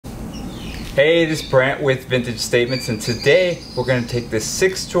Hey, this is Brant with Vintage Statements, and today we're going to take this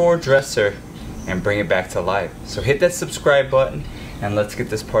 6-drawer dresser and bring it back to life. So hit that subscribe button and let's get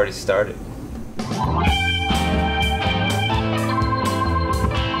this party started.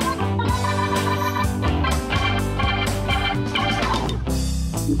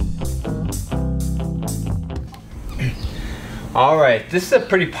 Alright, this is a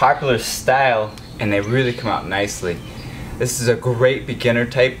pretty popular style and they really come out nicely. This is a great beginner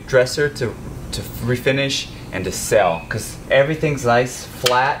type dresser to refinish and to sell because everything's nice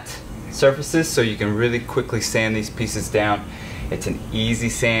flat surfaces, so you can really quickly sand these pieces down. It's an easy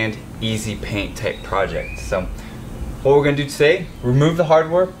sand, easy paint type project. So what we're going to do today, remove the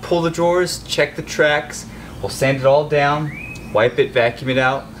hardware, pull the drawers, check the tracks, we'll sand it all down, wipe it, vacuum it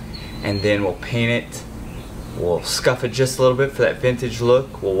out, and then we'll paint it. We'll scuff it just a little bit for that vintage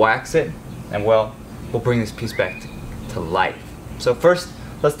look, we'll wax it, and well, we'll bring this piece back to life. So first,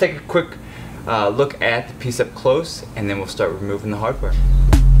 let's take a quick look at the piece up close, and then we'll start removing the hardware.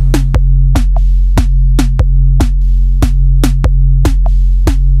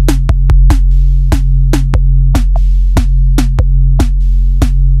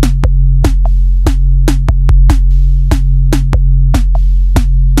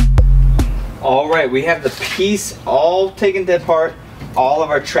 Alright, we have the piece all taken apart. All of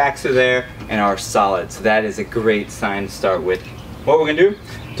our tracks are there and are solid, so that is a great sign to start with. What we're going to do,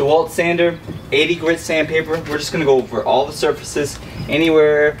 DeWalt sander, 80 grit sandpaper. We're just going to go over all the surfaces.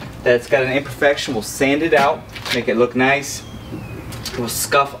 Anywhere that's got an imperfection, we'll sand it out, make it look nice. We'll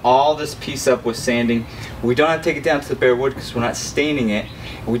scuff all this piece up with sanding. We don't have to take it down to the bare wood because we're not staining it.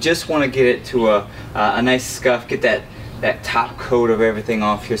 We just want to get it to a nice scuff, get that top coat of everything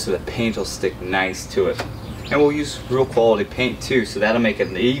off here so the paint will stick nice to it. And we'll use real quality paint too, so that'll make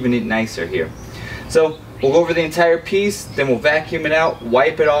it even nicer here. So we'll go over the entire piece, then we'll vacuum it out,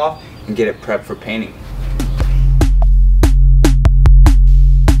 wipe it off, and get it prepped for painting.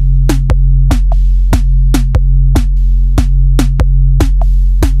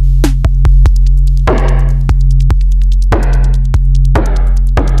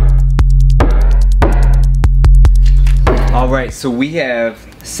 Alright, so we have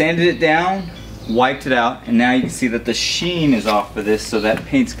sanded it down, wiped it out, and now you can see that the sheen is off of this, so that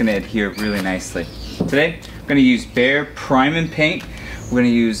paint's going to adhere really nicely. Today, I'm going to use Behr Prime and Paint. We're going to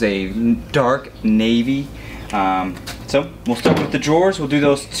use a dark navy. So we'll start with the drawers. We'll do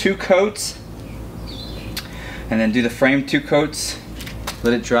those 2 coats, and then do the frame 2 coats,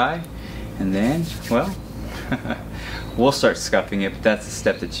 let it dry, and then, well, we'll start scuffing it, but that's a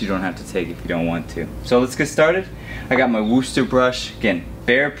step that you don't have to take if you don't want to. So let's get started. I got my Wooster brush, again,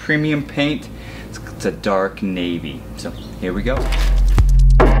 Behr Premium Paint. It's a dark navy. So here we go.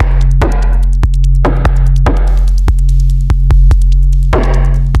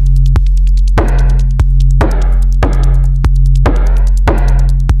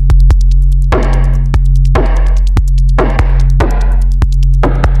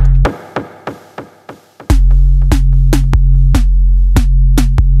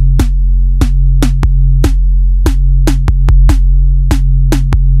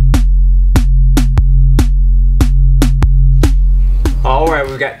 Alright,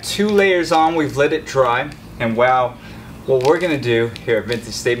 we've got 2 layers on, we've let it dry, and wow, what we're going to do here at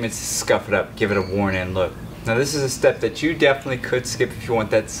Vintage Statements is scuff it up, give it a worn-in look. Now this is a step that you definitely could skip if you want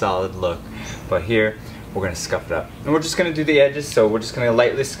that solid look, but here we're going to scuff it up. And we're just going to do the edges, so we're just going to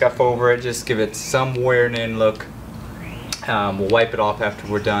lightly scuff over it, just give it some worn-in look. We'll wipe it off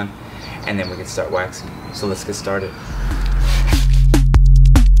after we're done, and then we can start waxing. So let's get started.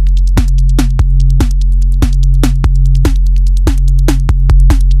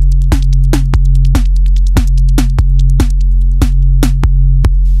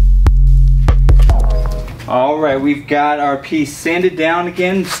 Alright, we've got our piece sanded down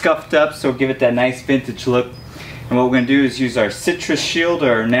again, scuffed up, so give it that nice vintage look. And what we're going to do is use our Citrus Shield,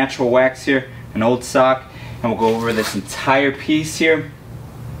 our natural wax here, an old sock, and we'll go over this entire piece here,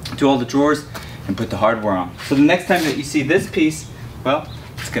 do all the drawers, and put the hardware on. So the next time that you see this piece, well,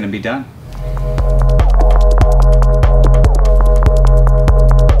 it's going to be done.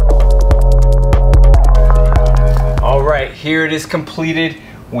 Alright, here it is completed.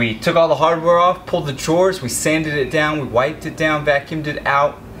 We took all the hardware off, pulled the drawers, we sanded it down, we wiped it down, vacuumed it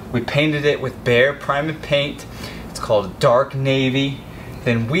out, we painted it with Behr Prime and Paint. It's called Dark Navy.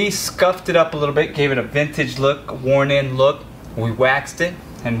 Then we scuffed it up a little bit, gave it a vintage look, a worn-in look. We waxed it,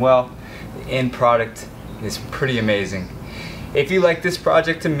 and well, the end product is pretty amazing. If you like this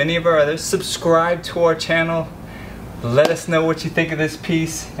project and many of our others, subscribe to our channel. Let us know what you think of this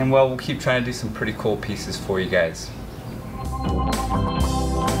piece, and well, we'll keep trying to do some pretty cool pieces for you guys.